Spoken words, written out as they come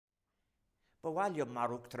Bhhailio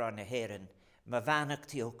marúachtar na héireann, má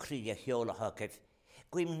bheannachtaí ó crí a cheolatha agah,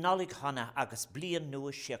 guim nolig hana agus blian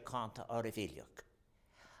nua siacánta ar a bhíleach.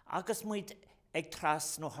 Agus muid ag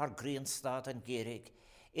tras nó thar Gríonstad an géirig,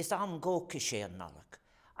 is am góca sé an nolig,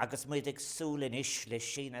 agus muid ag súlin is le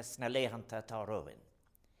sínas na léhananta tá roin.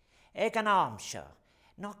 Ag an am seo,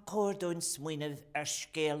 ná córdún smuoineh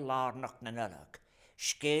scéal lárnach na nolig,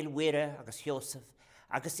 scéal Mhuire agus Joseph,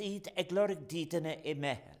 agus iad ag lorig dídanna I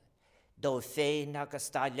mehel, dó féin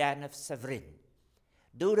agus dá leanamh sa bhrinn.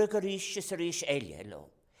 Dúra go ríis is a ríis eile lo,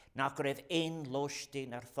 nach go raibh éon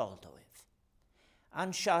lóistín ar fáildóibh.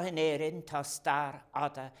 An seo in éireann tá star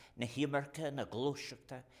ada na himarcha na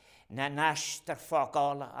glúiseachta, na neistar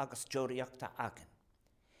fágála agus dúireachta agan.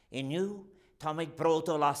 Inniu, tá méid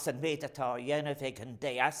bródó las an méid atá dhéanamh ag an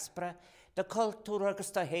diaspora, de cultúr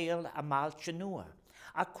agus de héal a máilte nua,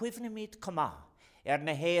 a cuimhne míad comá,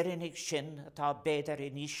 na héireannig sin atá béidir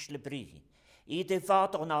in níos le brí. Iad I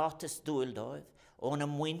bhd ón átas dúildóibh, ón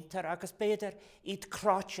am muinter agus béidir iad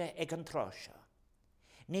cráte ag an tráseo.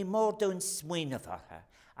 Ní mór dún smuoinehartha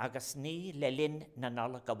agus ní le linn na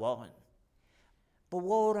nola go bháin.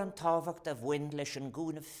 Bhór an tábhacht a bhain leis an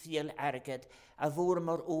gúna fial airgid a bhór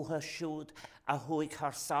mar útha siúd a thuig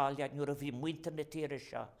thsáile nuair a bhí muinter na tíre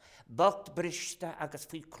seo, bocht briste agus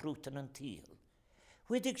fao crútan an tíl.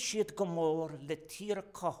 Huidig siad go mór le tíre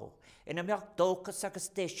cothú ina meach dóchas agus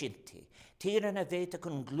déisiintí, tíre na bhéite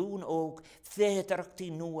chun glún óg féidirachtaí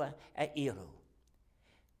nua a iarú.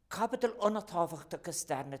 Cabadal onatábhacht agus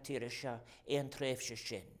darna tíre seo an tréimhse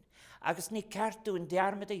sin, agus ní ceartú in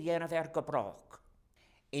dearmad a dhéanamh go brach.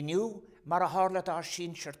 Inniu mar a hála dar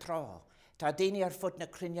sin seir trá, tá daine ar fud na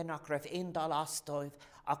crinne nach raibh dal astóibh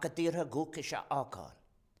ach a dtíortha gúca se ágáil.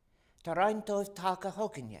 Tá reintóibh take a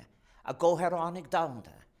thuganne, a ggótharánig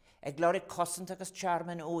damda, ag glorig cosint agus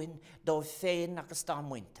charman uin dó féin agus dá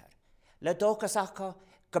muinter. Le dóchas acha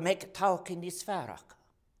go méid tácin níos fearach.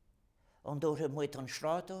 An dútha muid an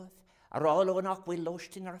sráidóibh, a rálónach bhfuil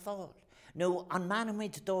lóistín ar fáil. nó an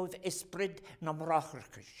manamid dóibh is brid na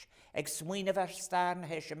mracharchas, ag smuoine bhar star na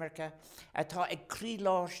heisimircha, atá ag crí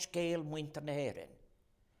láir scéal muinter na héireann.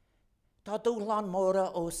 Tá dúlan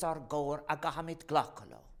móra os ar góir a gahamid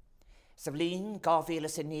glachaló. Sa bhlín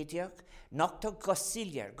 2019, nachta go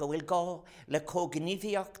síliar go bhfuil gá le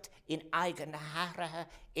cógníomhaíocht in aigen na háirithe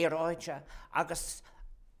iráide agus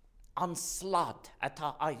an slad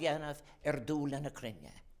atá a dhéanamh ar dúla na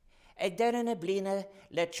crinne. Ag deanna blina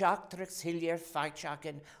le teachtarach hilliar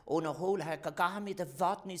feiteachin ó na hólathe go gahamid a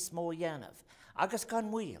bhad níos mó dhéanamh, agus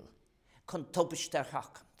gan mhuiil chun tubaiste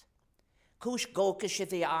chachant. Cúis góca si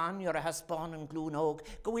bhí an ar a haspáin an glún óg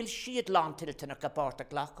go bhfuil siad lántiltena go báirta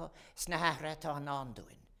ghlacha sna háithre tá an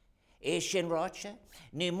andúin. É sin ráite,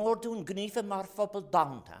 ní mór dún gníomha mar phobal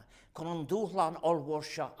damda chun an dúthlan olmhór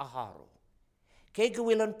seo a tharú. Cé go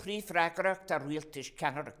bhfuil an príomhreagarach a rialtais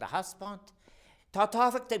cenarach de haspáint, tá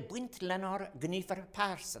tábhacht ag buint lenar gníomhar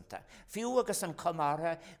pásanta, fiú agus an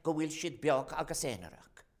comara go bhfuil siad beag agus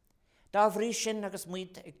éanaach. Dá bhrí sin agus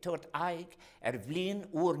muid ag tuairt aig ar bhliain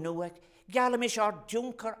uair nuach, gealam is ar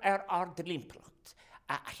dúncar ar dlimplacht,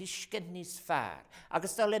 a hiiscin níos fearr,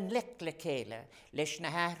 agus dal in lec le céile leis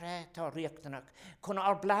na háire tá riachtanach, chun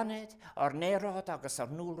ar blanid, ar nérád agus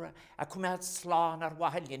ar núra, a cuméad sláán ar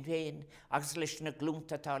wahailín féin, agus leis na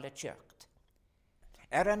glúnta tá le teocht.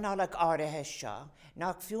 Ar an nálag áirithe seo,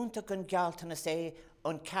 nach fiúnta gon gealtainna sé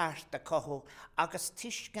an ceart a cothú, agus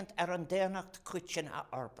tuiscint ar an déanacht cuitin a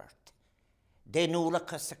Albert.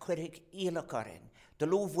 Dénúlachas sa cuirig ílacharin, de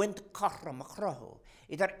lú bhaint carram a chrathú,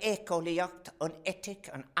 idir écólíocht an etic,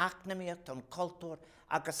 an acnamíocht, an cultúr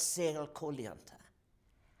agus séal cólianta.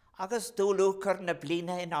 Agus dúlúchar na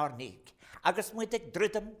blina in arníg, agus muid ag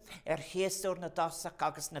drudam ar chéasúr na dasach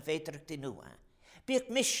agus na féidirachtaí nua. Bíag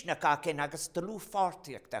misnach acin agus de lú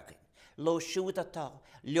fártaíocht acin, lo siúd atá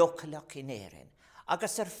leochalach in éireann,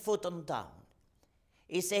 agus ar fud an dán.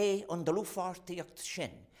 Is é an de lú fártaíocht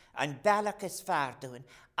sin, an bealach is fearúin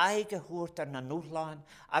aige thuairt ar na núláin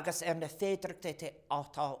agus ar na féidirachtaí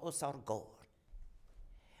átá os ar góir.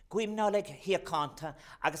 Guim nálig hiacánta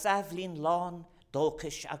agus bhlíonn lán,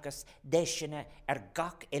 dóchais agus déisina ar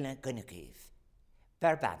gach ile gynigíomh.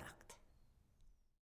 Verbannach.